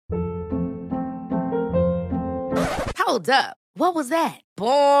Hold up. What was that?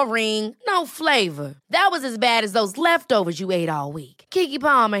 Boring. No flavor. That was as bad as those leftovers you ate all week. Keke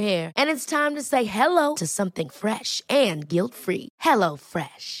Palmer here, and it's time to say hello to something fresh and guilt-free. Hello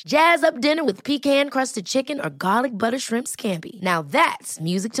Fresh. Jazz up dinner with pecan-crusted chicken or garlic butter shrimp scampi. Now that's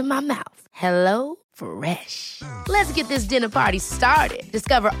music to my mouth. Hello Fresh. Let's get this dinner party started.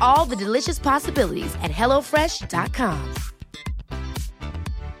 Discover all the delicious possibilities at hellofresh.com.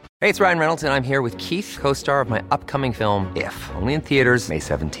 Hey, it's Ryan Reynolds, and I'm here with Keith, co-star of my upcoming film, If, only in theaters May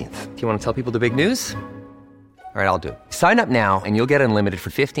 17th. Do you want to tell people the big news? All right, I'll do it. Sign up now and you'll get unlimited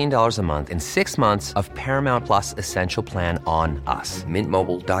for $15 a month and 6 months of Paramount Plus Essential Plan on us.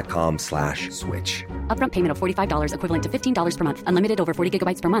 MintMobile.com/switch. Upfront payment of $45 equivalent to $15 per month. Unlimited over 40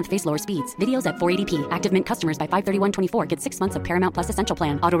 gigabytes per month. Face lower speeds. Videos at 480p. Active Mint customers by 531.24 get 6 months of Paramount Plus Essential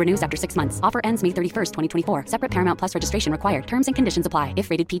Plan. Auto renews after 6 months. Offer ends May 31st, 2024. Separate Paramount Plus registration required. Terms and conditions apply if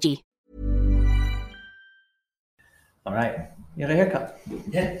rated PG. All right. You had a haircut?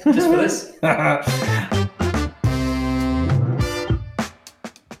 Yeah, just for this.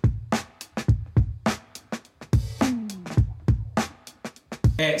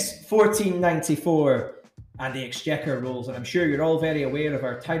 It's 1494 and the Exchequer rules, and I'm sure you're all very aware of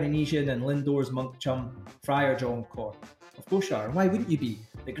our Tynesian and Lindor's monk chum, Friar John Cork. Of course you are, and why wouldn't you be?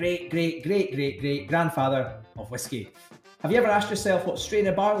 The great grandfather of whiskey. Have you ever asked yourself what strain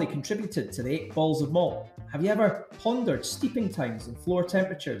of barley contributed to the 8 balls of malt? Have you ever pondered steeping times and floor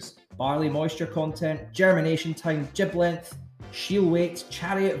temperatures, barley moisture content, germination time, jib length, shield weight,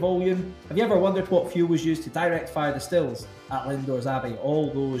 chariot volume? Have you ever wondered what fuel was used to direct fire the stills at Lindor's Abbey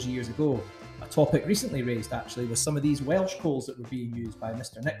all those years ago? A topic recently raised actually was some of these Welsh coals that were being used by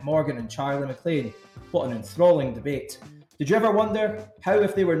Mr. Nick Morgan and Charlie MacLean. What an enthralling debate. Did you ever wonder how,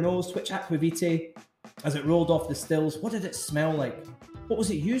 if they were nosed, which aquavitae, as it rolled off the stills, what did it smell like? What was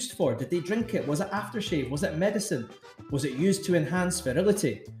it used for? Did they drink it? Was it aftershave? Was it medicine? Was it used to enhance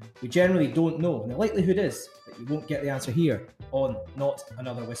virility? We generally don't know, and the likelihood is that you won't get the answer here on Not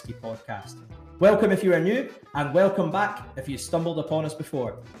Another Whiskey Podcast. Welcome if you are new, and welcome back if you stumbled upon us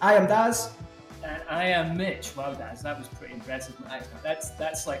before. I am Daz. And I am Mitch. Wow, Daz, that was pretty impressive.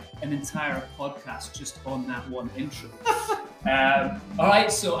 That's like an entire podcast just on that one intro. All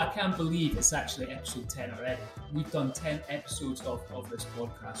right, so I can't believe it's actually episode 10 already. We've done 10 episodes of this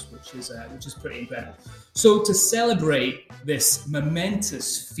podcast, which is pretty incredible. So to celebrate this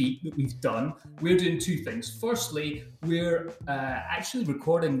momentous feat that we've done, we're doing two things. Firstly, we're actually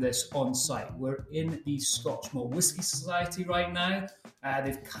recording this on site. We're in the Scotch Malt Whisky Society right now.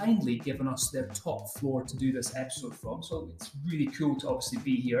 They've kindly given us their top floor to do this episode from, so it's really cool to obviously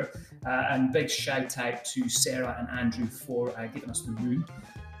be here. And big shout out to Sarah and Andrew for giving us the room.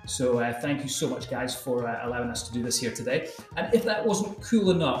 So thank you so much, guys, for allowing us to do this here today. And if that wasn't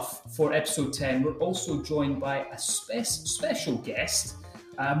cool enough for episode 10, we're also joined by a special guest,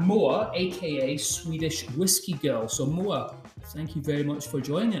 Moa, aka Swedish Whiskey Girl. So Moa, thank you very much for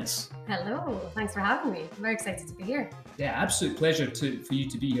joining us. Hello, thanks for having me. I'm very excited to be here. Yeah, absolute pleasure for you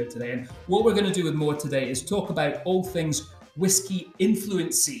to be here today. And what we're going to do with Moa today is talk about all things whiskey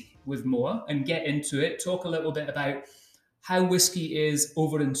influency with Moa and get into it. Talk a little bit about how whiskey is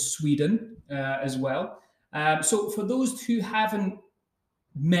over in Sweden as well. So for those who haven't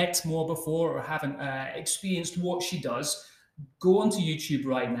met Moa before or haven't experienced what she does, go onto YouTube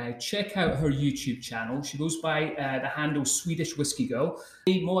right now, check out her YouTube channel. She goes by the handle Swedish Whiskey Girl.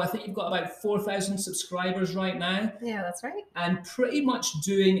 Hey, Mo, I think you've got about 4,000 subscribers right now. Yeah, that's right. And pretty much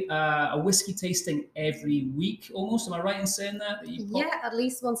doing a whiskey tasting every week almost. Am I right in saying that? Yeah, at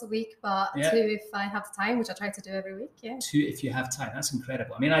least once a week, but two if I have the time, which I try to do every week. Yeah. Two if you have time. That's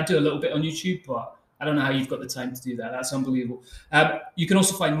incredible. I mean, I do a little bit on YouTube, but I don't know how you've got the time to do that. That's unbelievable. You can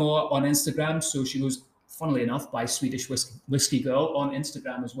also find Moa on Instagram. So she goes, funnily enough, by Swedish Whiskey Girl on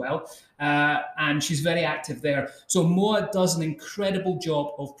Instagram as well. And she's very active there. So Moa does an incredible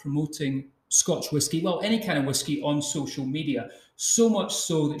job of promoting Scotch whiskey, well, any kind of whiskey on social media. So much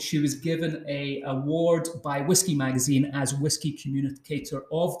so that she was given an award by Whiskey Magazine as Whiskey Communicator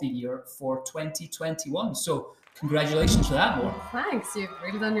of the Year for 2021. So congratulations for that, Moa. Thanks, you've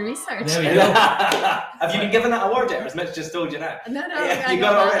really done your research. There we go. Have you been given that award yet, or has Mitch just told you now? No, yeah, you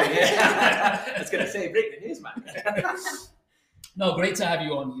got it already. Yeah. I was going to say, break the news, man. No, great to have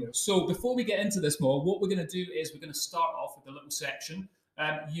you on here. So before we get into this more, what we're going to do is we're going to start off with a little section.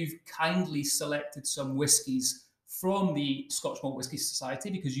 You've kindly selected some whiskies from the Scotch Malt Whisky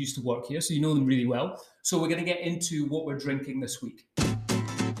Society because you used to work here, so you know them really well. So we're going to get into what we're drinking this week.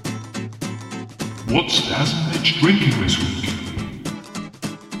 What's Daz and Mitch drinking this week?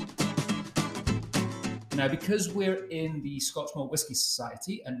 now, because we're in the Scotch Malt Whisky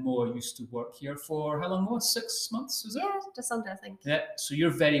Society, and Moa used to work here for how long, Moa? 6 months, was it? Yeah, just under, I think. Yeah, so you're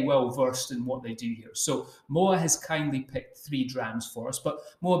very well versed in what they do here. So Moa has kindly picked 3 drams for us. But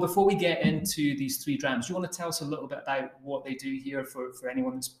Moa, before we get into these 3 drams, do you want to tell us a little bit about what they do here for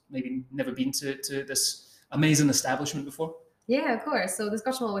anyone that's maybe never been to this amazing establishment before? Yeah, of course. So the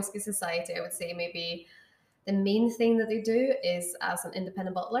Scotch Malt Whisky Society, I would say maybe the main thing that they do is as an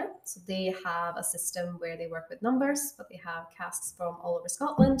independent bottler. So they have a system where they work with numbers, but they have casks from all over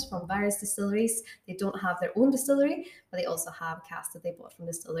Scotland, from various distilleries. They don't have their own distillery, but they also have casks that they bought from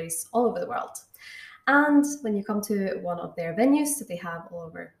distilleries all over the world. And when you come to one of their venues that they have all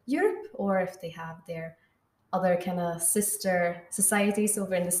over Europe, or if they have their other kind of sister societies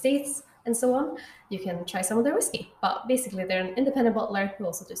over in the States and so on, you can try some of their whiskey. But basically, they're an independent bottler who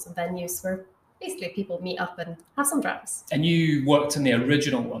also do some venues where basically people meet up and have some drams. And you worked in the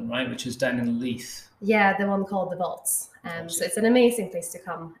original one, right, which is down in Leith. Yeah, the one called the Vaults. So it's an amazing place to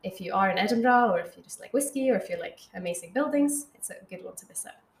come if you are in Edinburgh, or if you just like whiskey, or if you like amazing buildings. It's a good one to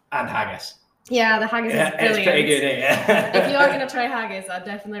visit. And haggis. Yeah, the haggis is brilliant. It's pretty good, If you are going to try haggis, I'd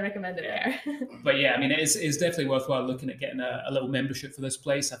definitely recommend it there. But yeah, I mean, it's definitely worthwhile looking at getting a little membership for this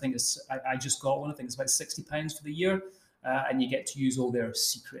place. I think I just got one. I think it's about £60 for the year. And you get to use all their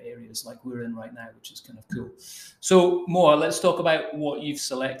secret areas like we're in right now, which is kind of cool. So, Moa, let's talk about what you've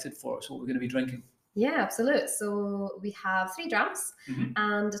selected for us, what we're going to be drinking. Yeah, absolutely. So we have 3 drams,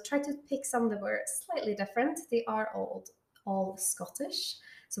 and I tried to pick some that were slightly different. They are all Scottish.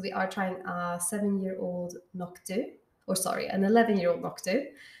 So we are trying a 7-year-old Knockdhu, an 11-year-old Knockdhu,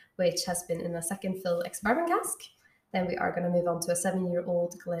 which has been in a second fill ex-bourbon cask. Then we are going to move on to a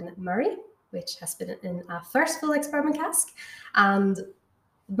 7-year-old Glen Murray, which has been in a first fill ex-bourbon cask. And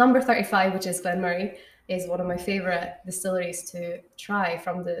number 35, which is Glen Murray, is one of my favorite distilleries to try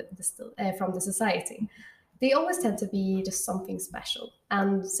from the society. They always tend to be just something special.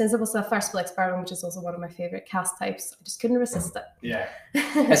 And since it was a first fill ex-bourbon, which is also one of my favorite cask types, I just couldn't resist it. Yeah,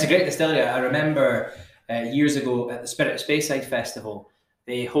 it's a great distillery. I remember years ago at the Spirit of Speyside Festival,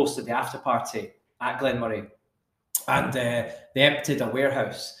 they hosted the after party at Glen Murray, and they emptied a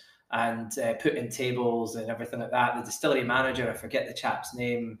warehouse and put in tables and everything like that. The distillery manager, I forget the chap's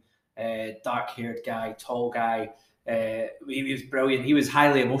name, dark-haired guy, tall guy, he was brilliant. He was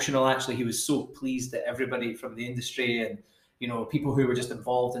highly emotional, actually. He was so pleased that everybody from the industry and, people who were just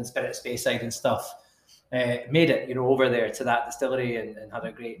involved in Spirit of Speyside and stuff made it, over there to that distillery and had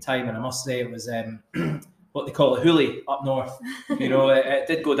a great time. And I must say it was what they call a hoolie up north. It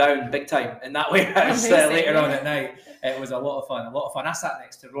did go down big time in that warehouse later on at night. It was a lot of fun. I sat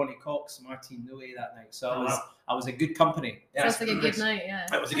next to Ronnie Cox, Martin Newey that night, so I was a good company. Sounds like a good night, yeah.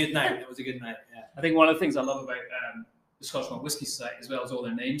 It was a good night. Yeah. I think one of the things I love about the Scotch Malt Whisky Society, as well as all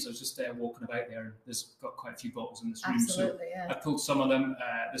their names, I was just walking about there, and there's got quite a few bottles in this room. Absolutely, so yeah. I pulled some of them.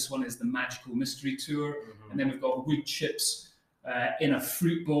 This one is the Magical Mystery Tour, and then we've got wood chips in a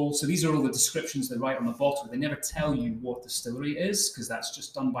fruit bowl. So these are all the descriptions they write on the bottle. They never tell you what distillery it is, because that's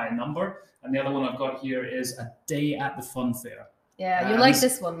just done by a number. And the other one I've got here is A Day at the Fun Fair. Yeah, you like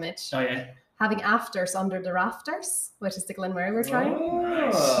this one, Mitch. Oh, yeah. Having afters under the rafters, which is the Glen Murray we're trying.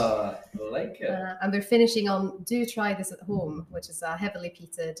 Oh, I like it. And we're finishing on Do Try This at Home, which is a heavily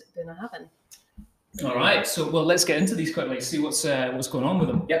peated Bunnahabhain. All right, so let's get into these quickly, see what's going on with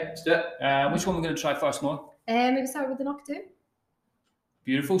them. Yep, let's do it. Which one we're going to try first, Mo? Maybe start with the Knockdhu.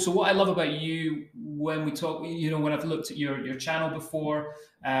 Beautiful. So what I love about you when we talk, when I've looked at your channel before,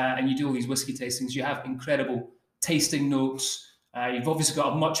 and you do all these whiskey tastings, you have incredible tasting notes. You've obviously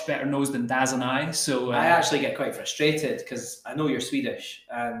got a much better nose than Daz and I. So I actually get quite frustrated because I know you're Swedish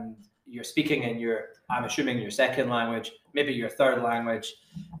and you're speaking in I'm assuming your second language, maybe your third language.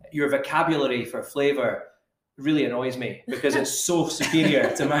 Your vocabulary for flavour really annoys me because it's so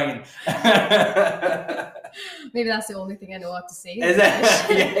superior to mine. Maybe that's the only thing I know how to say. Is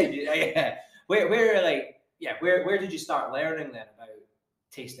it? Yeah. Where did you start learning then about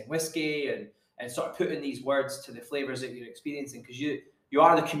tasting whiskey and sort of putting these words to the flavours that you're experiencing? Because you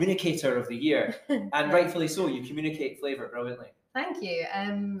are the communicator of the year, and rightfully so. You communicate flavour brilliantly. Thank you.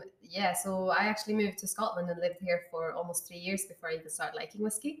 So I actually moved to Scotland and lived here for almost 3 years before I even started liking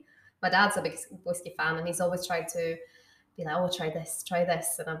whiskey. My dad's a big whiskey fan, and he's always tried to be like, oh, try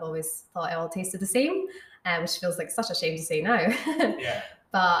this. And I've always thought it all tasted the same, which feels like such a shame to say now. Yeah.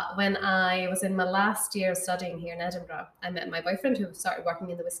 But when I was in my last year of studying here in Edinburgh, I met my boyfriend who started working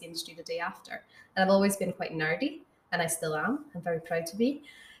in the whiskey industry the day after. And I've always been quite nerdy, and I still am. I'm very proud to be.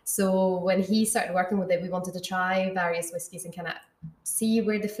 So when he started working with it, we wanted to try various whiskies and kind of see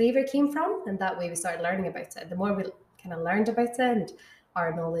where the flavour came from. And that way we started learning about it. The more we kind of learned about it and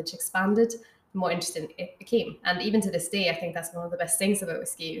our knowledge expanded, the more interesting it became. And even to this day, I think that's one of the best things about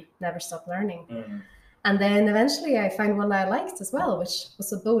whiskey. You never stop learning. And then eventually I found one that I liked as well, which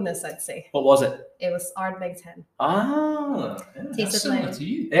was a bonus, I'd say. What was it? It was Ardbeg 10. Ah, yeah. That's similar to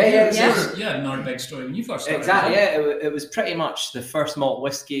you. Yeah. You had an Ardbeg story when you first started. Exactly, yeah. It was pretty much the first malt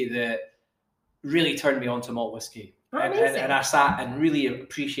whiskey that really turned me on to malt whiskey. And I sat and really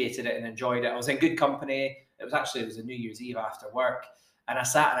appreciated it and enjoyed it. I was in good company. It was a New Year's Eve after work. And I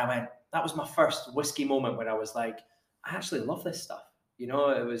sat and I went, that was my first whiskey moment when I was like, I actually love this stuff. You know,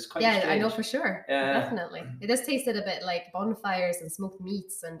 it was quite strange. I know for sure. Yeah. Definitely. It just tasted a bit like bonfires and smoked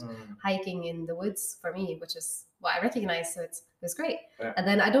meats and hiking in the woods for me, which is what I recognize. So it was great. Yeah. And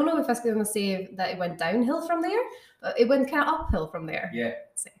then I don't know if I was going to say that it went downhill from there, but it went kind of uphill from there. Yeah.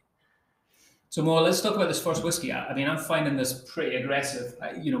 So Mo, let's talk about this first whiskey. I mean, I'm finding this pretty aggressive.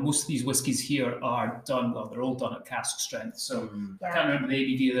 Most of these whiskies here are done, well, they're all done at cask strength. So I can't remember the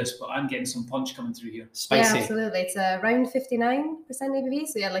ABV of this, but I'm getting some punch coming through here. Spicy. Yeah, absolutely. It's around 59% ABV.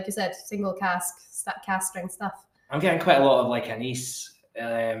 So yeah, like you said, single cask strength stuff. I'm getting quite a lot of like anise,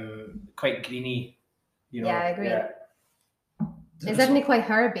 quite greeny. Yeah, I agree. Yeah. It's definitely quite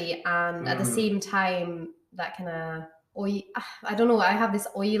herby, and at the same time, that kind of oil. I don't know. I have this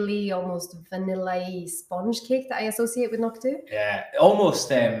oily, almost vanilla-y sponge cake that I associate with Noctu. Yeah, almost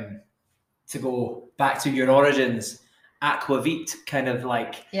to go back to your origins, aquavit kind of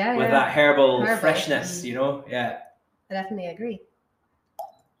like that herbal freshness. You know, yeah. I definitely agree.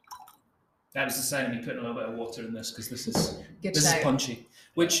 That was the sound of me putting a little bit of water in this because this is punchy.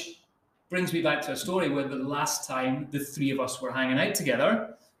 Which brings me back to a story where the last time the three of us were hanging out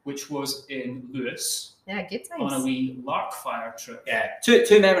together, which was in Lewis. Yeah, good times. On a wee Larkfire trip. Yeah,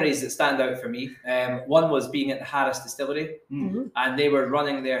 two memories that stand out for me. One was being at the Harris Distillery, and they were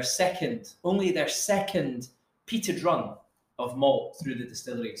running their second peated run of malt through the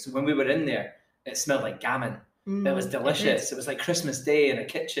distillery. So when we were in there, it smelled like gammon. It was delicious. It was like Christmas Day in a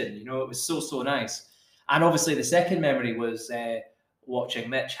kitchen. You know, it was so nice. And obviously the second memory was watching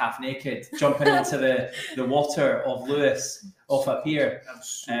Mitch half naked jumping into the water of Lewis off up here. That was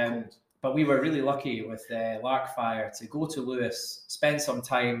so cold. But we were really lucky with Larkfire to go to Lewis, spend some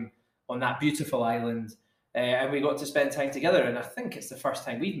time on that beautiful island, and we got to spend time together. And I think it's the first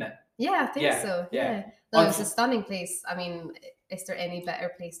time we've met. Yeah, I think so. Yeah. No, it's a stunning place. I mean, is there any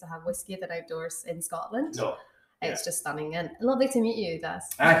better place to have whiskey than outdoors in Scotland? No. It's just stunning and lovely to meet you, Daz.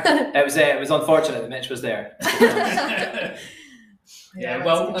 It was unfortunate that Mitch was there. Yeah,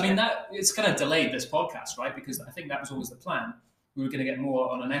 well, I mean, it's kind of delayed this podcast, right? Because I think that was always the plan. We were going to get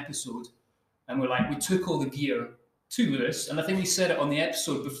more on an episode, and we took all the gear to Lewis, and I think we said it on the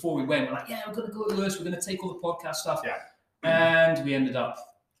episode before we went. We're like, yeah, we're going to go to Lewis, we're going to take all the podcast stuff. Yeah. And we ended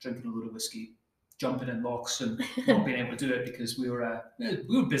up drinking a load of whiskey, jumping in locks, and not being able to do it because we were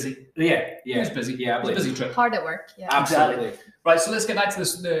busy. Yeah. It was busy. Yeah, it was a busy trip. Hard at work. Yeah. Absolutely. Right, so let's get back to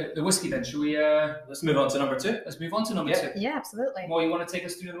the whiskey then. Shall we? Let's move on to number two. Let's move on to number two. Yeah, absolutely. Mo, you want to take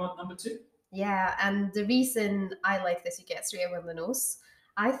us through number two? Yeah, and the reason I like this, you get straight away on the nose.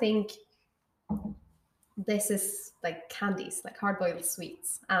 I think this is like candies, like hard-boiled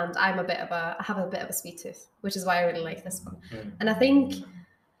sweets, and I have a bit of a sweet tooth, which is why I really like this one. And I think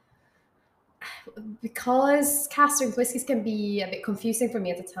because cask strength whiskies can be a bit confusing for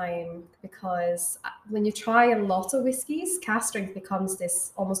me at the time, because when you try a lot of whiskies, cask strength becomes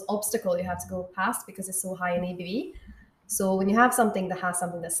this almost obstacle you have to go past because it's so high in ABV. So when you have something that has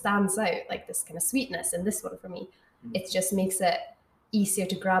something that stands out, like this kind of sweetness, and this one for me, it just makes it easier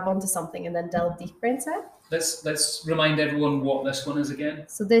to grab onto something and then delve deeper into it. Let's remind everyone what this one is again.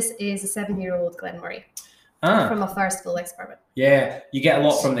 So this is a 7-year-old Glenmorangie from a first full experiment. Yeah, you get a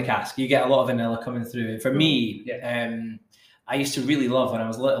lot from the cask. You get a lot of vanilla coming through. And for me, I used to really love when I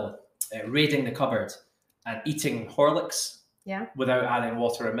was little, raiding the cupboard and eating Horlicks. Yeah. Without adding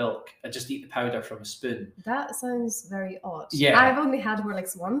water or milk. I just eat the powder from a spoon. That sounds very odd. Yeah. I've only had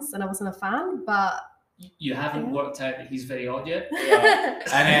Horlicks once and I wasn't a fan, but... You haven't worked out that he's very odd yet? Yeah.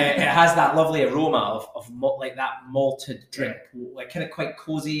 And it has that lovely aroma of like that malted drink. Like kind of quite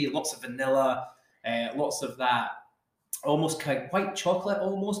cozy, lots of vanilla, lots of that almost kind of white chocolate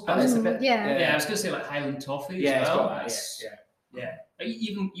almost, but it's a bit... Yeah, I was going to say like Highland toffee as well. Yeah.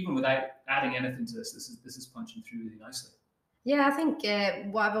 Even without adding anything to this is punching through really nicely. Yeah, I think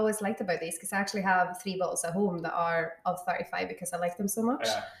what I've always liked about these, because I actually have 3 bottles at home that are of 35 because I like them so much.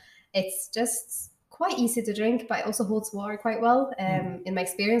 Yeah. It's just quite easy to drink, but it also holds water quite well. In my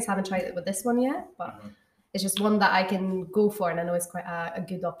experience, I haven't tried it with this one yet, but it's just one that I can go for, and I know it's quite a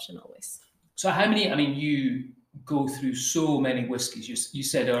good option always. So how many, you go through so many whiskies. You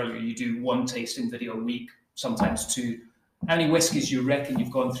said earlier you do 1 tasting video a week, sometimes 2. How many whiskies you reckon you've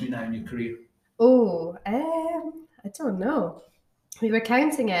gone through now in your career? Oh, I don't know. We were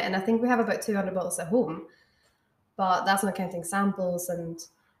counting it, and I think we have about 200 bottles at home, but that's not counting samples. And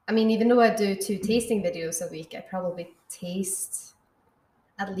I mean, even though I do 2 tasting videos a week, I probably taste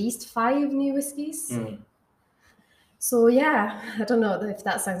at least 5 new whiskies. So yeah, I don't know if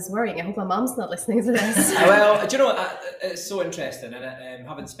that sounds worrying. I hope my mom's not listening to this. Well, do you know what? It's so interesting, and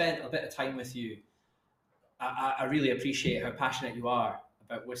having spent a bit of time with you, I really appreciate how passionate you are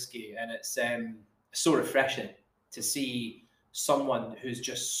about whiskey, and it's so refreshing to see someone who's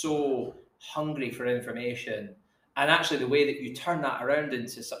just so hungry for information, and actually the way that you turn that around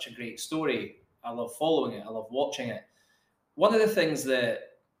into such a great story. I love following it. I love watching it. One of the things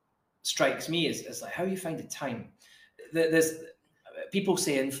that strikes me is like how you find the time. There's people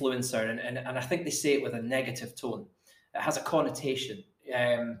say influencer, and I think they say it with a negative tone. It has a connotation,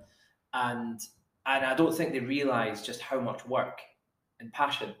 and I don't think they realise just how much work and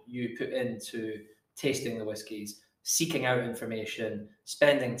passion you put into tasting the whiskies, seeking out information,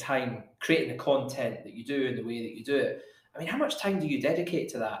 spending time creating the content that you do in the way that you do it. I mean, how much time do you dedicate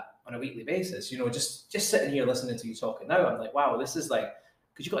to that on a weekly basis? You know, just sitting here listening to you talking now, I'm like, wow, this is like,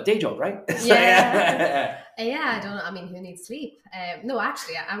 because you've got a day job, right? Yeah. Yeah, I don't know. I mean, who needs sleep? No,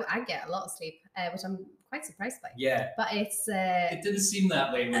 actually, I get a lot of sleep, which I'm quite surprised by. Yeah. But it's... It didn't seem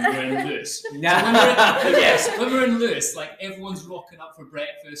that way when we were in Lewis. Nah. When we're in Lewis, like everyone's rocking up for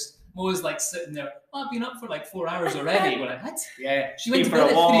breakfast. Mo's like sitting there, I've been up for like 4 hours already. We're like, what? Yeah. She went to bed at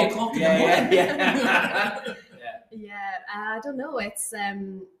 3 o'clock in the morning. Yeah, I don't know. It's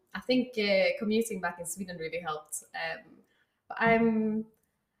I think commuting back in Sweden really helped. But I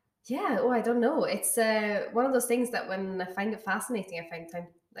don't know. It's one of those things that when I find it fascinating, I find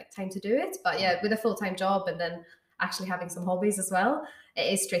time to do it. But yeah, with a full-time job and then actually having some hobbies as well,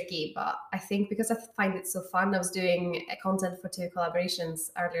 it is tricky. But I think because I find it so fun, I was doing content for 2 collaborations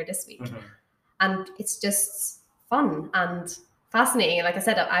earlier this week, and it's just fun and fascinating. Like I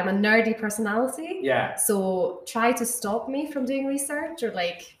said, I'm a nerdy personality. Yeah. So try to stop me from doing research or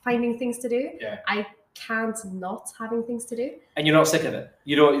like finding things to do. Yeah. I can't not having things to do. And you're not sick of it.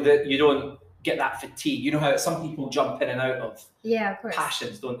 You don't get that fatigue. You know how some people jump in and out of of course.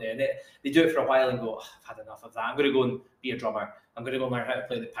 passions, don't they? And they do it for a while and go, I've had enough of that. I'm going to go and be a drummer. I'm going to go learn how to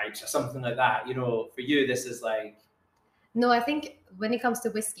play the pipes or something like that. You know, for you, this is like... No, I think when it comes to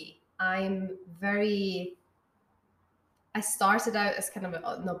whiskey, I started out as kind of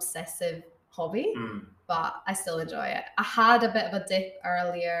an obsessive hobby, but I still enjoy it. I had a bit of a dip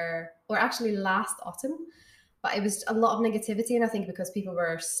earlier, or actually last autumn, but it was a lot of negativity. And I think because people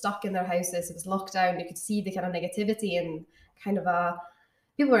were stuck in their houses, it was lockdown, you could see the kind of negativity and kind of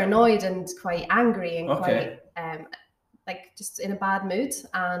people were annoyed and quite angry and quite like just in a bad mood.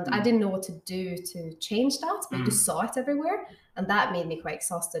 And I didn't know what to do to change that, but you just saw it everywhere. And that made me quite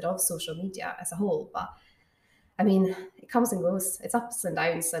exhausted of social media as a whole. But I mean, it comes and goes. It's ups and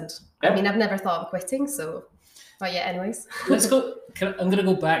downs. And I mean, I've never thought of quitting. So, but yeah, anyways. Let's go. I'm going to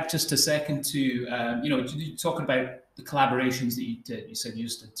go back just a second to, you talking about the collaborations that you did. You said you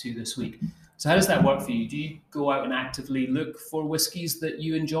just did 2 this week. So how does that work for you? Do you go out and actively look for whiskies that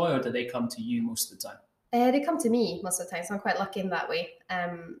you enjoy, or do they come to you most of the time? They come to me most of the time, so I'm quite lucky in that way.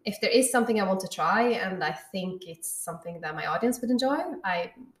 If there is something I want to try and I think it's something that my audience would enjoy,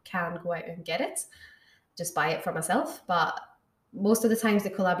 I can go out and get it, just buy it for myself. But most of the times the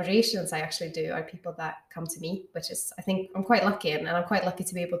collaborations I actually do are people that come to me, which is, I think I'm quite lucky, and I'm quite lucky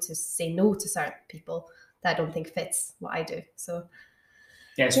to be able to say no to certain people that I don't think fits what I do. So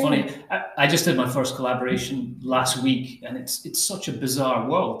yeah, it's funny. I just did my first collaboration last week, and it's such a bizarre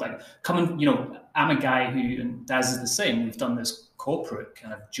world. Like I'm a guy who, and Daz is the same. We've done this corporate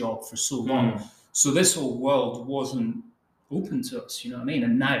kind of job for so long, so this whole world wasn't open to us. You know what I mean?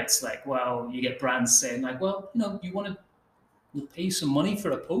 And now it's like, well, you get brands saying like, well, you want to, we'll pay some money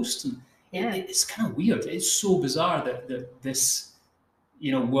for a post, and it's kind of weird. It's so bizarre that this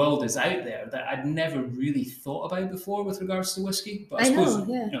world is out there that I'd never really thought about before with regards to whiskey. But I suppose,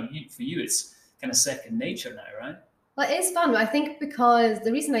 for you, it's kind of second nature now, right? Well, it is fun. I think because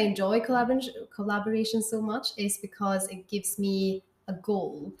the reason I enjoy collaboration so much is because it gives me a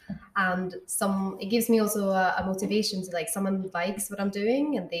goal, and it gives me also a motivation to, like, someone likes what I'm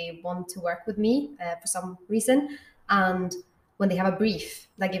doing and they want to work with me for some reason. And when they have a brief,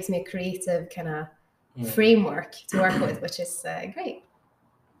 that gives me a creative kind of framework to work with, which is great.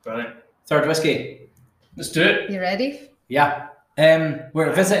 Brilliant. Third whiskey. Let's do it. You ready? Yeah.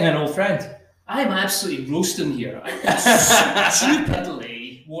 We're visiting an old friend. I'm absolutely roasting here. I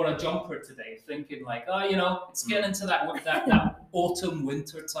stupidly wore a jumper today, thinking like, it's getting into that autumn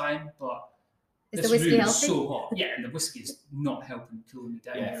winter time. But Is this the whiskey room healthy? is so hot. Yeah, and the whiskey is not helping cooling me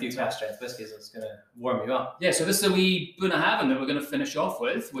down. Yeah, a few cask strength whiskies is going to warm you up. Yeah, so this is a wee Bunnahabhain that we're going to finish off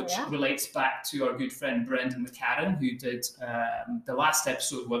with, which Yeah. relates back to our good friend Brendan McCarran, who did the last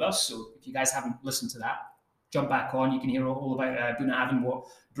episode with us. So if you guys haven't listened to that, jump back on. You can hear all about Bunnahabhain, what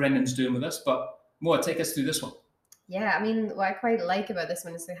Brendan's doing with us. But Moa, take us through this one. Yeah, I mean, what I quite like about this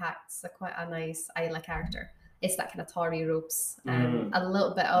one is it's quite a nice Isla character. It's that kind of tarry ropes, a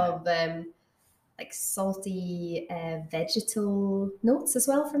little bit of like salty vegetal notes as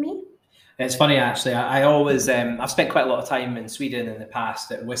well for me. It's funny, actually. I always, I've spent quite a lot of time in Sweden in the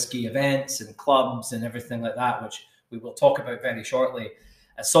past at whiskey events and clubs and everything like that, which we will talk about very shortly.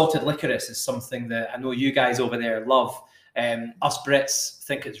 Salted licorice is something that I know you guys over there love. Us Brits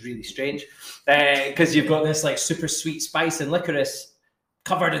think it's really strange because you've got this like super sweet spice and licorice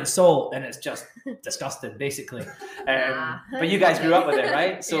covered in salt, and it's just disgusting, basically. But you guys grew up with it,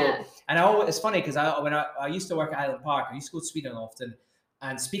 right? So, Yeah. and it's funny because when I used to work at Island Park, I used to go to Sweden often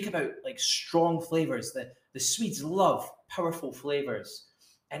and speak about like strong flavors. The Swedes love powerful flavors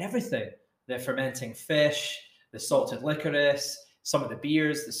and everything. The fermenting fish, the salted licorice, some of the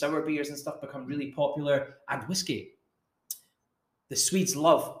beers, the sour beers and stuff become really popular, and whiskey. The Swedes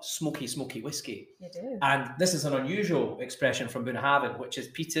love smoky whiskey. You do. And this is an unusual expression from Bunnahabhain, which is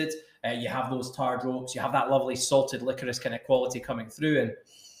peated. You have those tarred ropes. You have that lovely salted licorice kind of quality coming through. And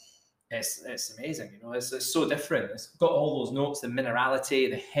it's amazing. You know, it's so different. It's got all those notes, the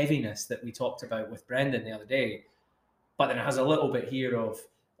minerality, the heaviness that we talked about with Brendan the other day. But then it has a little bit here of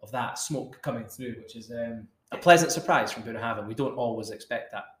that smoke coming through, which is a pleasant surprise from Bunnahabhain. We don't always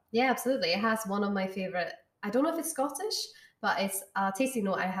expect that. Yeah, absolutely. It has one of my favorite, I don't know if it's Scottish, but it's a tasting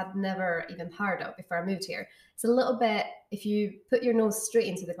note I had never even heard of before I moved here. It's a little bit, if you put your nose straight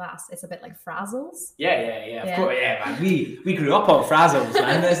into the glass, it's a bit like Frazzles. Yeah. Of course, yeah, man. We grew up on Frazzles,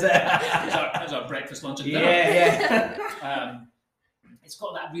 man. That's our breakfast, lunch, and dinner. Yeah. It's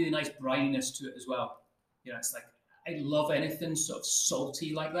got that really nice brininess to it as well. You know, it's like, I love anything sort of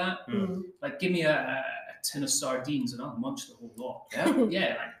salty like that. Like, give me a tin of sardines and I'll munch the whole lot. Yeah,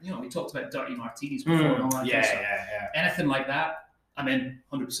 like, you know, we talked about dirty martinis before and all that. Yeah. Anything like that, I'm in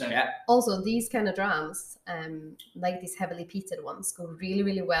 100%. Yeah. Also, these kind of drams, like these heavily peated ones, go really,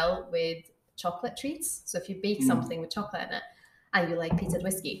 really well with chocolate treats. So if you bake something with chocolate in it and you like peated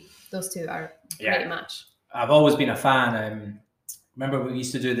whiskey, those two are a great match. I've always been a fan. Remember we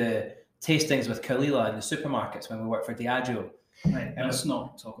used to do the tastings with Kalila in the supermarkets when we worked for Diageo. Right, let's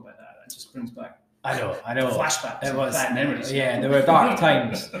not talk about that. That just brings back I know. flashbacks. It was bad memories. Yeah, there were dark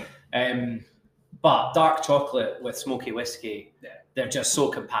times. But dark chocolate with smoky whiskey, they're just so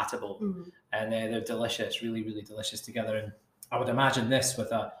compatible, and they're delicious, really, really delicious together. And I would imagine this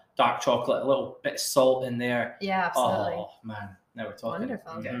with a dark chocolate, a little bit of salt in there. Yeah, absolutely. Oh man, now we're talking.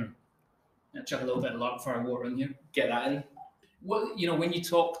 Wonderful. Yeah, chuck a little bit of Larkfire water in here. Get that in. Well, you know, when you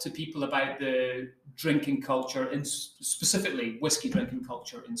talk to people about the drinking culture, and specifically whiskey drinking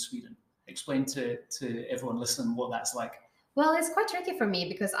culture in Sweden, explain to everyone listening what that's like. Well, it's quite tricky for me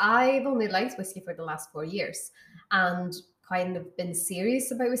because I've only liked whiskey for the last 4 years and kind of been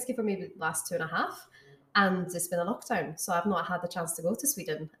serious about whiskey for maybe the last 2.5. And it's been a lockdown, so I've not had the chance to go to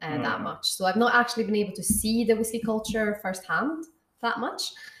Sweden that much. So I've not actually been able to see the whiskey culture firsthand that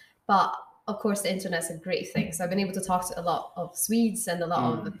much. But of course, the internet's a great thing. So I've been able to talk to a lot of Swedes and a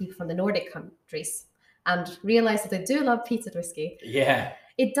lot of the people from the Nordic countries and realize that they do love peated whiskey. Yeah.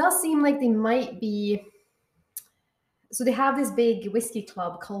 It does seem like they might be... So they have this big whiskey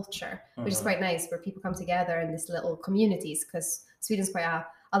club culture, which is quite nice, where people come together in these little communities because Sweden's quite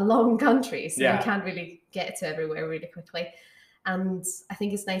a long country, so you can't really get to everywhere really quickly. And I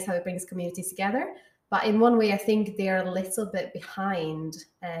think it's nice how it brings communities together. But in one way, I think they're a little bit behind.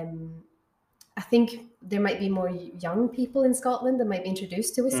 I think there might be more young people in Scotland that might be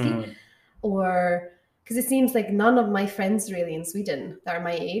introduced to whiskey, or because it seems like none of my friends really in Sweden that are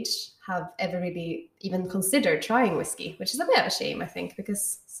my age have ever really even considered trying whiskey, which is a bit of a shame, I think,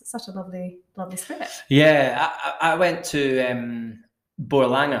 because it's such a lovely, lovely spirit. Yeah, I went to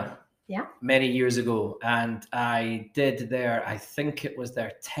Borlänge Yeah. many years ago, and I did I think it was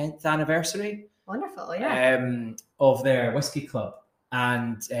their 10th anniversary. Wonderful, yeah. Of their whiskey club.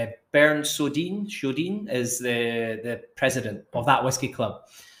 And Bernd Sjödin is the president of that whiskey club.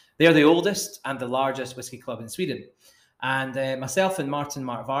 They're the oldest and the largest whiskey club in Sweden. And myself and Martin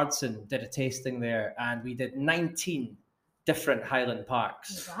Martvardsson did a tasting there, and we did 19 different Highland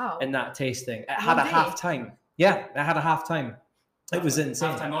Parks in that tasting. It had a half-time. Yeah, it had a half-time. It was insane.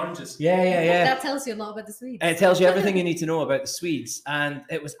 Half-time oranges. Yeah. That tells you a lot about the Swedes. It tells you everything you need to know about the Swedes. And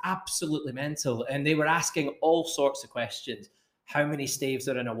it was absolutely mental. And they were asking all sorts of questions. How many staves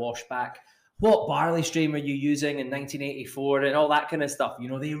are in a washback? what barley strain were you using in 1984 and all that kind of stuff. You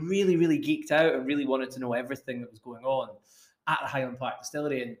know, they really, really geeked out and really wanted to know everything that was going on at the Highland Park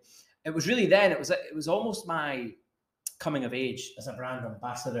Distillery. And it was really then, it was almost my coming of age as a brand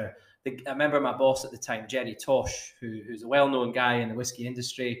ambassador. I remember my boss at the time, Jerry Tosh, who's a well-known guy in the whiskey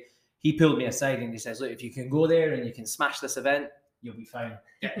industry. He pulled me aside and he says, look, if you can go there and you can smash this event, you'll be fine.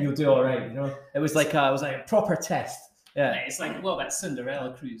 You'll do all right. You know, it was like a proper test. Yeah, it's like, well, that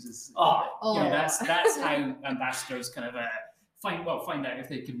Cinderella cruise is. That's how ambassadors kind of find out if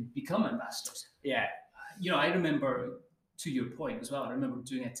they can become ambassadors. Yeah, you know, I remember, to your point as well, I remember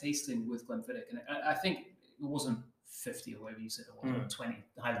doing a tasting with Glenfiddich, and I think it wasn't 50 or whatever you said it was, 20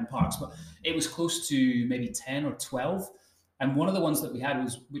 Highland Parks, but it was close to maybe 10 or 12. And one of the ones that we had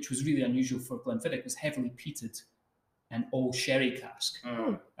which was really unusual for Glenfiddich, was heavily peated and all sherry cask.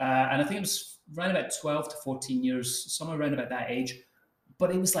 And I think it was around about 12 to 14 years, somewhere around about that age.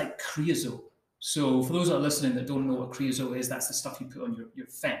 But it was like creosote. So for those that are listening that don't know what creosote is, that's the stuff you put on your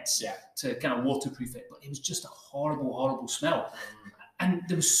fence to kind of waterproof it. But it was just a horrible, horrible smell. And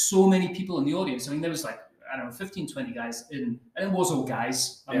there were so many people in the audience. I mean, there was like, I don't know, 15, 20 guys in, and it was all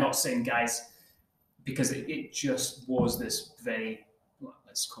guys. I'm not saying guys, because it just was this very, well,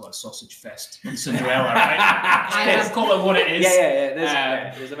 let's call it a sausage fest in Cinderella, right? Let's call it what it is.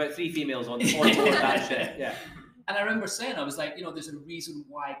 Yeah. There's about 3 females on the board that shit. Yeah. And I remember saying, I was like, you know, there's a reason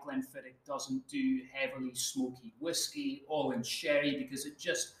why Glenfiddich doesn't do heavily smoky whiskey, all in sherry, because it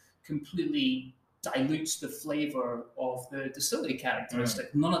just completely dilutes the flavour of the distillery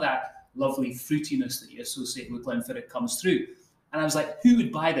characteristic. None of that lovely fruitiness that you associate with Glenfiddich comes through. And I was like, who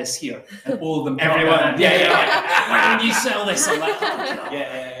would buy this here? And all of them. Everyone. Why don't you sell this? I'm like, oh,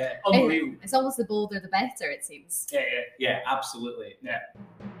 yeah. Unreal. It's almost the bolder the better, it seems. Yeah, absolutely. Yeah.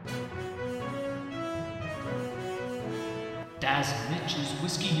 Daz Mitch's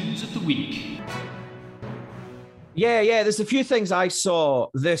Whiskey News of the Week. Yeah. There's a few things I saw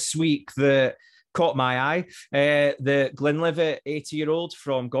this week that caught my eye. The Glenlivet 80-year-old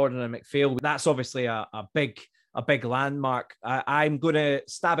from Gordon and MacPhail. That's obviously a big landmark. I'm going to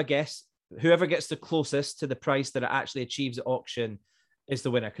stab a guess. Whoever gets the closest to the price that it actually achieves at auction is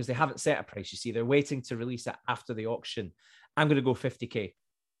the winner, because they haven't set a price. You see, they're waiting to release it after the auction. I'm going to go 50K.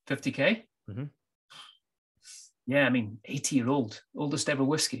 50K? Mm-hmm. Yeah, I mean, 80-year-old, oldest ever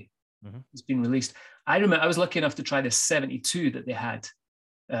whiskey. It's been released. I remember I was lucky enough to try the 72 that they had.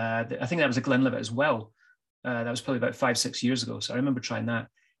 I think that was a Glenlivet as well. That was probably about 5-6 years ago. So I remember trying that.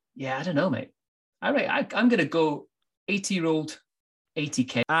 Yeah, I don't know, mate. All right, I'm going to go 80-year-old,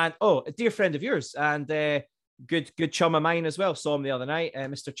 80K. And, a dear friend of yours and good chum of mine as well. Saw him the other night.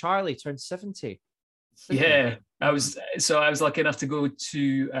 Mr. Charlie turned 70. Yeah, I was lucky enough to go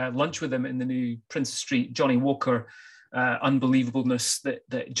to lunch with him in the new Princes Street Johnny Walker unbelievableness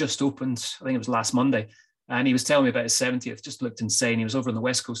that just opened. I think it was last Monday. And he was telling me about his 70th, just looked insane. He was over on the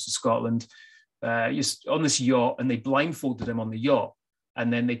west coast of Scotland, just on this yacht, and they blindfolded him on the yacht.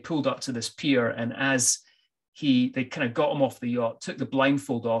 And then they pulled up to this pier, and as they kind of got him off the yacht, took the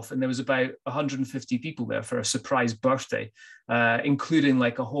blindfold off, and there was about 150 people there for a surprise birthday, including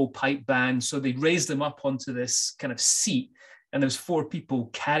like a whole pipe band. So they raised him up onto this kind of seat, and there's 4 people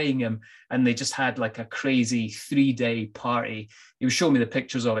carrying him, and they just had like a crazy 3-day party. He was showing me the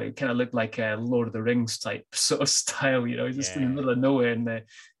pictures of it. It kind of looked like a Lord of the Rings type sort of style, you know, just in the middle of nowhere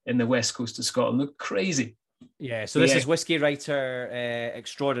in the west coast of Scotland. Looked crazy. Yeah, so this is whiskey writer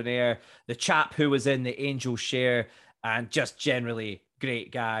extraordinaire, the chap who was in the Angel Share, and just generally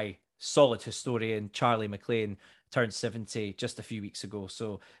great guy, solid historian, Charlie McLean, turned 70 just a few weeks ago.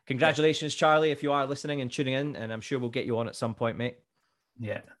 So congratulations, Charlie, if you are listening and tuning in, and I'm sure we'll get you on at some point, mate.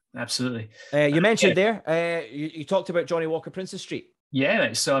 Yeah, absolutely. You mentioned there, you talked about Johnny Walker Princes Street.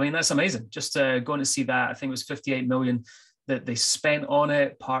 Yeah, so I mean, that's amazing. Just going to see that. I think it was 58 million that they spent on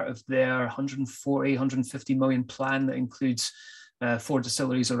it, part of their 150 million plan that includes 4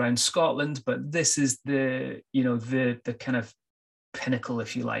 distilleries around Scotland. But this is the kind of pinnacle,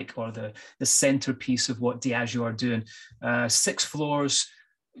 if you like, or the centerpiece of what Diageo are doing. 6 floors,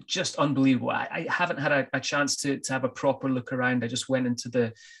 just unbelievable. I haven't had a chance to have a proper look around. I just went into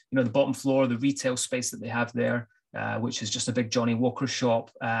the bottom floor, the retail space that they have there. Which is just a big Johnny Walker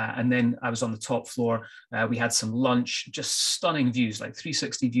shop. And then I was on the top floor. We had some lunch, just stunning views, like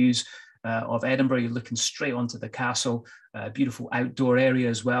 360 views of Edinburgh. You're looking straight onto the castle, beautiful outdoor area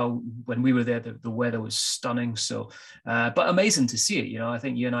as well. When we were there, the weather was stunning. So, but amazing to see it. You know, I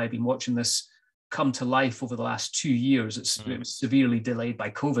think you and I have been watching this come to life over the last 2 years. It was severely delayed by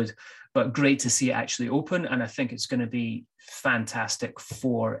COVID, but great to see it actually open. And I think it's going to be fantastic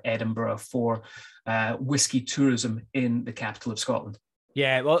for Edinburgh, for whiskey tourism in the capital of Scotland.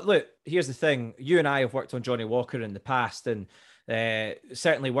 Yeah, well, look, here's the thing. You and I have worked on Johnnie Walker in the past, and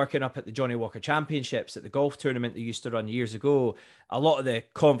certainly working up at the Johnnie Walker Championships at the golf tournament that used to run years ago. A lot of the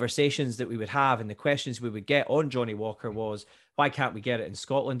conversations that we would have and the questions we would get on Johnnie Walker was, why can't we get it in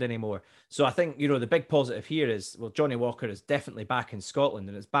Scotland anymore? So I think, the big positive here is, well, Johnnie Walker is definitely back in Scotland,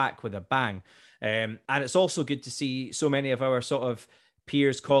 and it's back with a bang. And it's also good to see so many of our sort of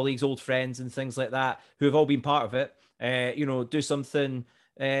peers, colleagues, old friends and things like that who have all been part of it, do something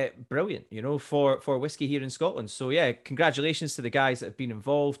brilliant, for whiskey here in Scotland. So yeah, congratulations to the guys that have been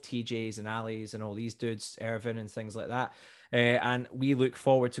involved, TJs and Ali's and all these dudes, Irvin and things like that. And we look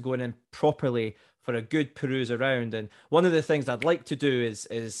forward to going in properly for a good peruse around. And one of the things I'd like to do is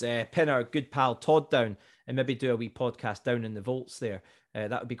pin our good pal Todd down and maybe do a wee podcast down in the vaults there.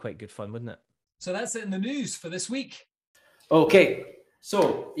 That would be quite good fun, wouldn't it? So that's it in the news for this week. Okay.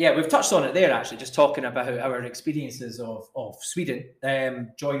 So, yeah, we've touched on it there, actually, just talking about our experiences of Sweden,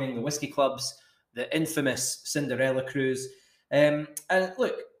 joining the whiskey clubs, the infamous Cinderella cruise. And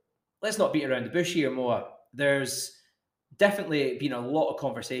look, let's not beat around the bush here, Moa. There's definitely been a lot of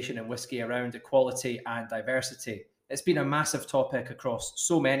conversation in whiskey around equality and diversity. It's been a massive topic across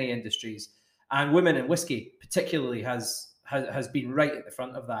so many industries. And women in whiskey particularly has been right at the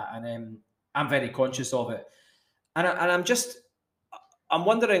front of that. And I'm very conscious of it. And I'm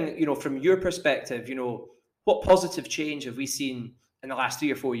wondering, from your perspective, what positive change have we seen in the last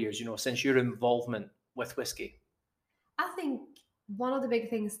 3 or 4 years, since your involvement with whiskey? I think one of the big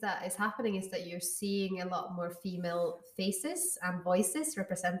things that is happening is that you're seeing a lot more female faces and voices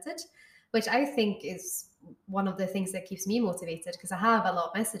represented, which I think is one of the things that keeps me motivated, because I have a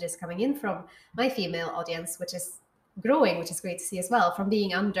lot of messages coming in from my female audience, which is growing, which is great to see as well, from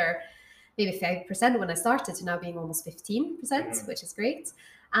being under maybe 5% when I started to now being almost 15%, which is great.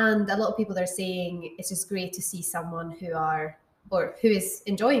 And a lot of people are saying it's just great to see someone who is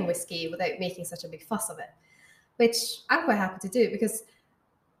enjoying whiskey without making such a big fuss of it, which I'm quite happy to do because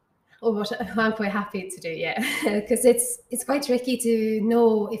it's quite tricky to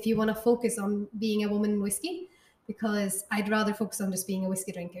know if you want to focus on being a woman in whiskey, because I'd rather focus on just being a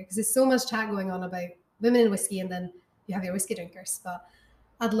whiskey drinker, because there's so much chat going on about women in whiskey and then you have your whiskey drinkers. But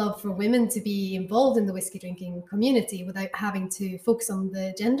I'd love for women to be involved in the whiskey drinking community without having to focus on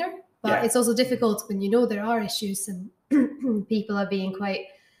the gender. But It's also difficult when there are issues and people are being quite,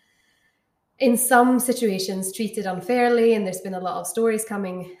 in some situations, treated unfairly. And there's been a lot of stories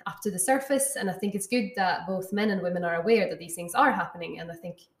coming up to the surface. And I think it's good that both men and women are aware that these things are happening. And I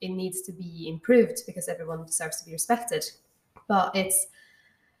think it needs to be improved because everyone deserves to be respected. But it's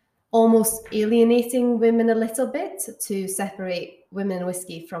almost alienating women a little bit to separate women in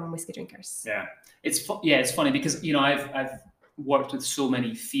whiskey from whiskey drinkers. Yeah, it's funny because I've worked with so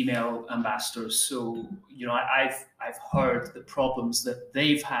many female ambassadors, so I've heard the problems that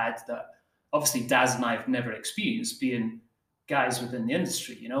they've had that obviously Daz and I have never experienced, being guys within the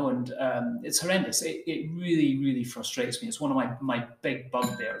industry, and it's horrendous. It really, really frustrates me. It's one of my big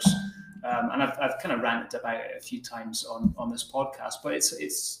bugbears. And I've kind of ranted about it a few times on this podcast, but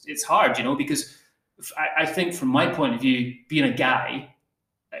it's hard, because I think from my point of view, being a guy,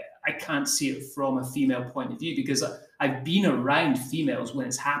 I can't see it from a female point of view because I've been around females when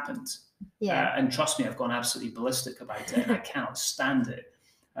it's happened. Yeah. And trust me, I've gone absolutely ballistic about it and I cannot stand it.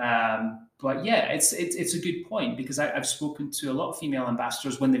 But yeah, it's a good point because I've spoken to a lot of female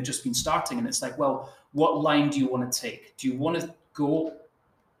ambassadors when they've just been starting, and it's like, well, what line do you want to take? Do you want to go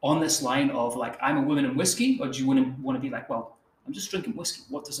on this line of like, I'm a woman in whiskey, or do you want to be like, well, I'm just drinking whiskey,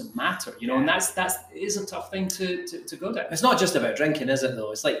 what does it matter? And that is a tough thing to go down. It's not just about drinking, is it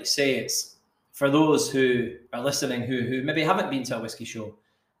though? It's like you say, it's for those who are listening who maybe haven't been to a whiskey show,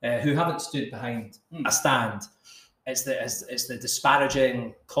 who haven't stood behind a stand. It's the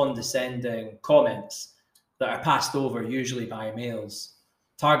disparaging, condescending comments that are passed over usually by males,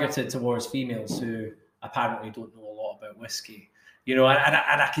 targeted towards females who apparently don't know a lot about whiskey. And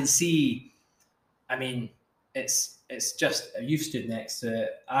I can see, I mean, it's just, you've stood next to it,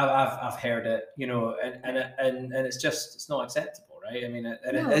 I've heard it, and it's not acceptable, right? I mean,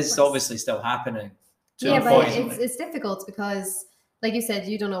 it is obviously still happening. But it's difficult because, like you said,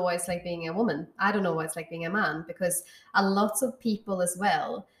 you don't know what it's like being a woman. I don't know what it's like being a man, because a lot of people as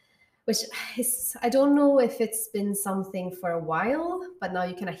well, which is, I don't know if it's been something for a while, but now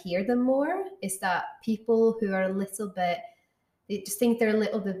you kind of hear them more, is that people who are a little bit, they just think they're a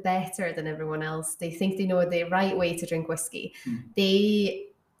little bit better than everyone else. They think they know the right way to drink whiskey. They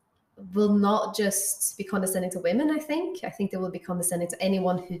will not just be condescending to women, I think they will be condescending to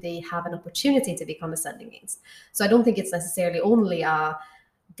anyone who they have an opportunity to be condescending against. So I don't think it's necessarily only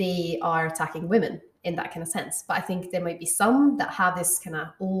they are attacking women. in that kind of sense. But I think there might be some that have this kind of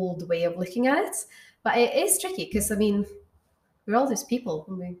old way of looking at it. But it is tricky because, I mean, we're all just people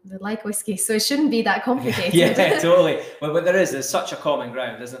and we like whiskey, so it shouldn't be that complicated. Yeah, totally. But there's such a common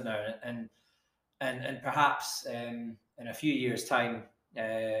ground, isn't there? And perhaps in a few years' time,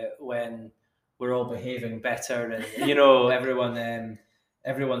 when we're all behaving better and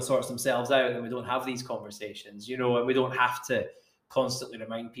everyone sorts themselves out and we don't have these conversations, and we don't have to constantly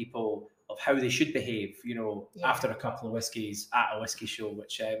remind people of how they should behave, after a couple of whiskeys at a whiskey show,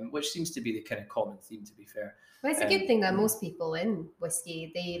 which seems to be the kind of common theme, to be fair. Well, it's a good thing that most people in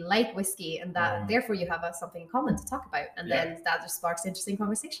whiskey, they like whiskey, and that therefore you have something in common to talk about, and then that just sparks interesting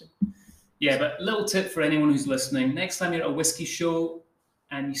conversation. Yeah, but little tip for anyone who's listening: next time you're at a whiskey show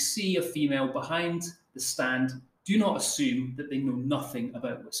and you see a female behind the stand, do not assume that they know nothing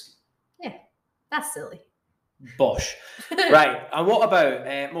about whiskey. Yeah, that's silly. Bosh. Right, and what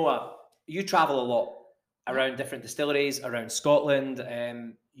about Moa? You travel a lot around different distilleries around Scotland.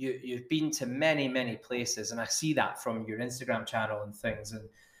 You've been to many, many places, and I see that from your Instagram channel and things, and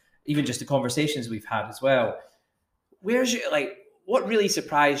even just the conversations we've had as well. What really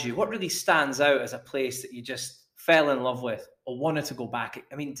surprised you? What really stands out as a place that you just fell in love with or wanted to go back?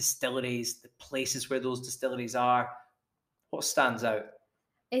 I mean, distilleries, the places where those distilleries are. What stands out?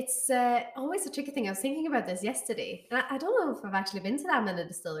 It's always a tricky thing. I was thinking about this yesterday, and I don't know if I've actually been to that many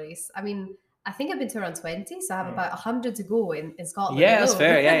distilleries. I mean, I think I've been to around 20, so I have about 100 to go in Scotland. Yeah, that's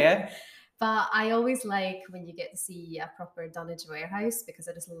fair. Yeah. But I always like when you get to see a proper dunnage warehouse, because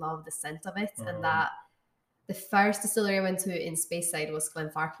I just love the scent of it. And that the first distillery I went to in Speyside was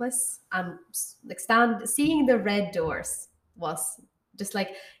Glenfarclas, and seeing the red doors was just like,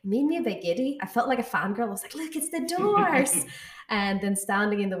 it made me a bit giddy. I felt like a fangirl. I was like, look, it's the doors. And then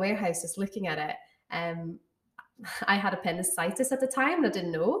standing in the warehouse, just looking at it. I had appendicitis at the time and I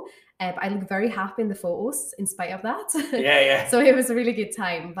didn't know, but I look very happy in the photos in spite of that. Yeah. So it was a really good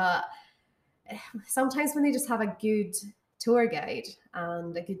time. But sometimes when they just have a good tour guide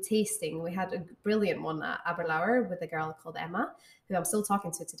and a good tasting, we had a brilliant one at Aberlour with a girl called Emma, who I'm still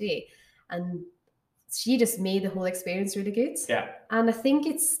talking to today. And she just made the whole experience really good. Yeah. And I think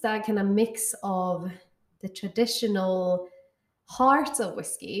it's that kind of mix of the traditional heart of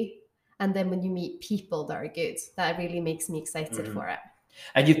whiskey, and then when you meet people that are good, that really makes me excited for it.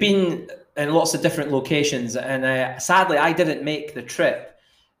 And you've been in lots of different locations, and sadly I didn't make the trip,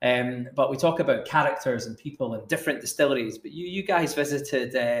 but we talk about characters and people in different distilleries, but you guys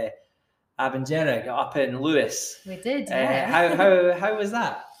visited Abenjerrig up in Lewis. We did, yeah. How was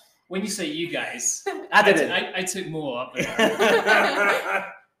that? When you say you guys, I didn't. I took more up there.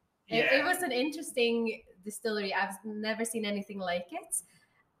 It was an interesting distillery. I've never seen anything like it.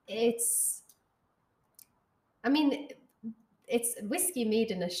 It's whiskey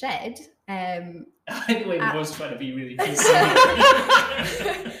made in a shed. I think Wayne was trying to be really concerned.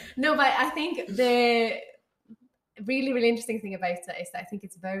 No, but I think the really, really interesting thing about it is that I think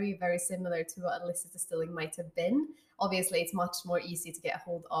it's very, very similar to what illicit distilling might have been. Obviously, it's much more easy to get a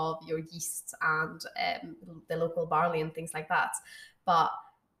hold of your yeast and the local barley and things like that. But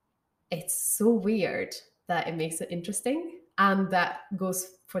it's so weird that it makes it interesting. And that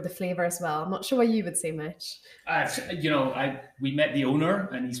goes for the flavor as well. I'm not sure what you would say, Mitch. We met the owner,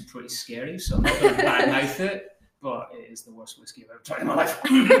 and he's pretty scary, so I'm not going to badmouth it. But it is the worst whiskey I've ever tried in my life.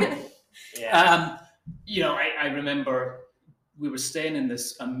 Yeah. I remember we were staying in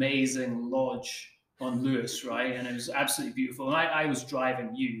this amazing lodge on Lewis, right? And it was absolutely beautiful. And I was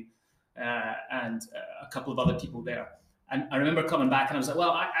driving you and a couple of other people there. And I remember coming back and I was like,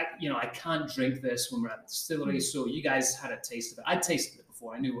 well, I can't drink this when we're at the distillery. So you guys had a taste of it. I'd tasted it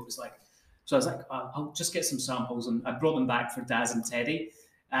before. I knew what it was like. So I was like, I'll just get some samples. And I brought them back for Daz and Teddy.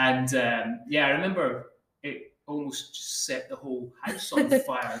 And I remember it almost just set the whole house on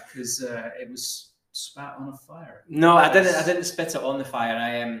fire because it was spat on a fire. No, I didn't spit it on the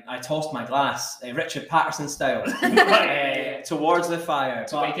fire. I tossed my glass, Richard Patterson style, towards the fire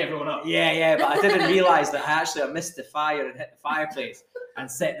to wake everyone up. Yeah, but I didn't realise that I missed the fire and hit the fireplace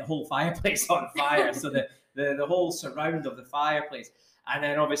and set the whole fireplace on fire. So the whole surround of the fireplace, and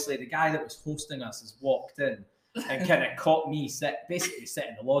then obviously the guy that was hosting us has walked in and kind of caught me basically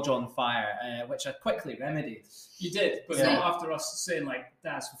setting the lodge on fire, which I quickly remedied. You did, but not after us saying like,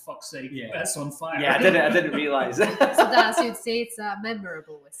 "Daz, for fuck's sake, that's on fire." Yeah, I didn't realise. So Daz, you'd say it's a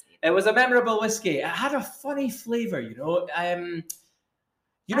memorable whiskey. It was a memorable whiskey. It had a funny flavour, when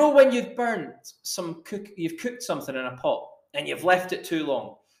you've burnt you've cooked something in a pot and you've left it too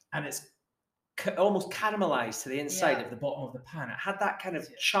long, and it's almost caramelised to the inside of the bottom of the pan. It had that kind of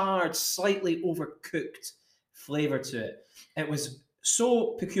charred, slightly overcooked flavour to it. It was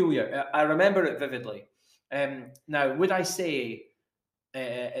so peculiar. I remember it vividly. Now, would I say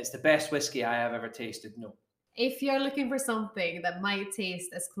it's the best whiskey I have ever tasted? No. If you're looking for something that might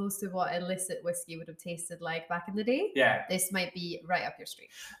taste as close to what illicit whiskey would have tasted like back in the day, Yeah. this might be right up your street.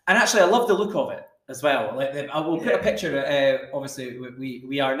 And actually, I love the look of it as well. Like, I will put a picture. Obviously,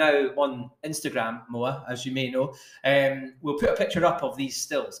 we are now on Instagram, Moa, as you may know. We'll put a picture up of these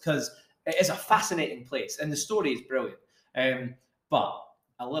stills because it is a fascinating place and the story is brilliant. But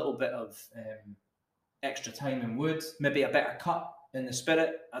a little bit of extra time in wood, maybe a better cut in the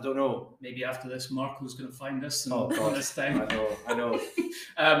spirit. I don't know. Maybe after this, Marco's going to find us and Oh, God. this time. I know.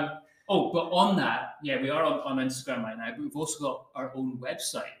 But on that, yeah, we are on Instagram right now, but we've also got our own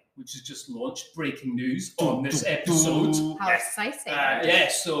website, which is just launched. Breaking news on this episode. How exciting.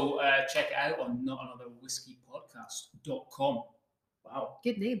 So check it out on notanotherwhiskeypodcast.com. Wow.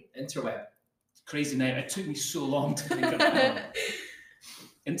 Good name. Interweb. Crazy name. It took me so long to think of that.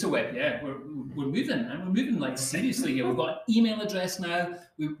 Interweb, yeah, we're moving, and we're moving like seriously here. We've got an email address now,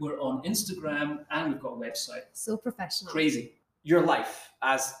 we're on Instagram, and we've got a website. So professional. Crazy. Your life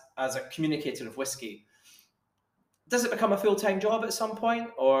as a communicator of whiskey, does it become a full-time job at some point,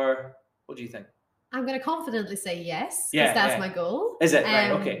 or what do you think? I'm going to confidently say yes, because Yeah, that's yeah. my goal. Is it?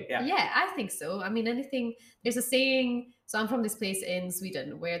 Right, okay, yeah. Yeah, I think so. I mean, there's a saying, so I'm from this place in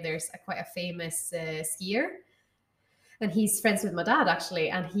Sweden where there's quite a famous skier, and he's friends with my dad,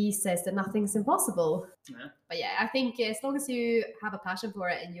 actually, and he says that nothing's impossible. Yeah. But yeah, I think as long as you have a passion for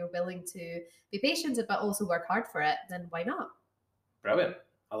it and you're willing to be patient, but also work hard for it, then why not? Brilliant.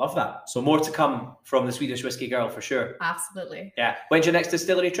 I love that. So more to come from the Swedish Whiskey Girl for sure. Absolutely. Yeah. When's your next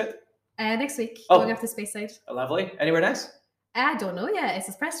distillery trip? Next week, Oh. going up to Speyside. Lovely. Anywhere nice? I don't know yet. It's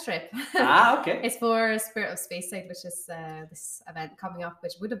a press trip. Okay. It's for Spirit of Speyside, which is this event coming up,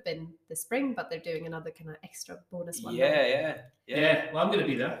 which would have been this spring, but they're doing another kind of extra bonus one. Yeah. Well, I'm going to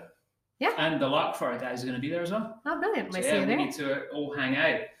be there. Yeah. And the Larkfire guys are going to be there as well. Oh, brilliant. Might So, see you we there. need to all hang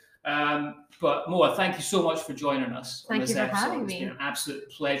out. But Moa, thank you so much for joining us on Thank this you for episode. having It's me. been an absolute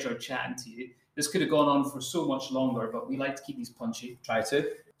pleasure chatting to you. This could have gone on for so much longer, but we like to keep these punchy. Try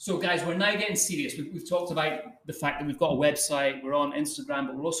to. So, guys, we're now getting serious. We've talked about the fact that we've got a website, we're on Instagram,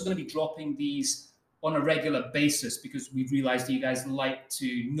 but we're also going to be dropping these on a regular basis because we've realized that you guys like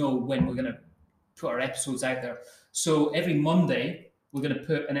to know when we're going to put our episodes out there. So every Monday, we're going to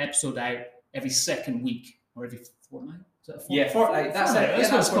put an episode out every second week or every fortnight. Is that a fortnight? Yeah, fortnight. That's it. That's Yeah, what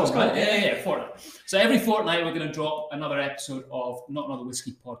it's that's called. good. Yeah, fortnight. So every fortnight, we're going to drop another episode of Not Another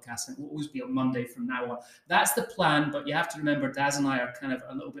Whiskey Podcast, and it will always be on Monday from now on. That's the plan, but you have to remember, Daz and I are kind of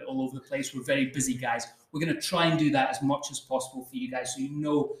a little bit all over the place. We're very busy guys. We're going to try and do that as much as possible for you guys so you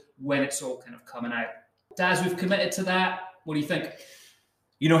know when it's all kind of coming out. Daz, we've committed to that. What do you think?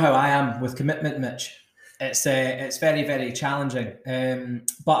 You know how I am with commitment, Mitch. It's very, very challenging.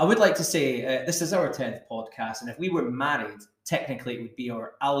 But I would like to say this is our 10th podcast, and if we were married, technically it would be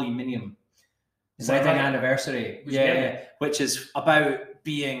our aluminium wedding anniversary. Which is about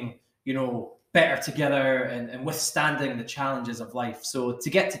being, better together and withstanding the challenges of life. So to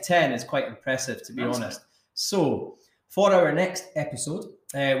get to 10 is quite impressive, to be honest. So for our next episode,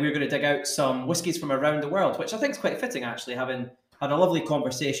 we're going to dig out some whiskies from around the world, which I think is quite fitting, actually, having had a lovely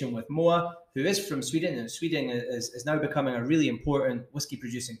conversation with Moa, who is from Sweden, and Sweden is now becoming a really important whiskey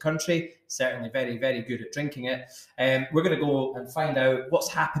producing country, certainly very, very good at drinking it. We're going to go and find out what's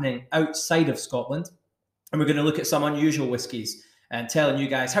happening outside of Scotland, and we're going to look at some unusual whiskies and telling you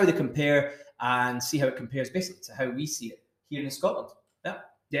guys how they compare and see how it compares basically to how we see it here in Scotland.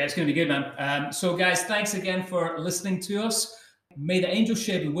 Yeah, it's going to be good, man. So, guys, thanks again for listening to us. May the angel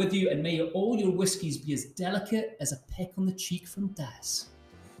share be with you, and may all your whiskies be as delicate as a peck on the cheek from Daz.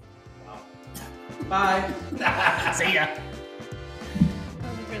 Bye. See ya.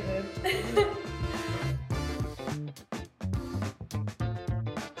 Brilliant.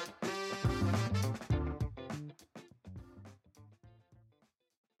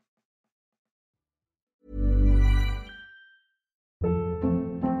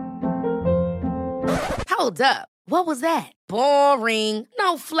 Hold up. What was that? Boring.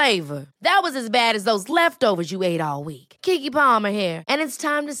 No flavor. That was as bad as those leftovers you ate all week. Keke Palmer here, and it's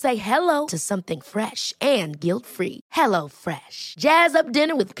time to say hello to something fresh and guilt-free. Hello Fresh. Jazz up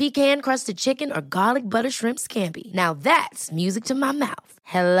dinner with pecan-crusted chicken or garlic butter shrimp scampi. Now that's music to my mouth.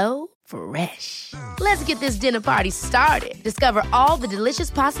 Hello Fresh. Let's get this dinner party started. Discover all the delicious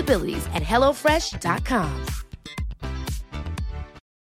possibilities at HelloFresh.com.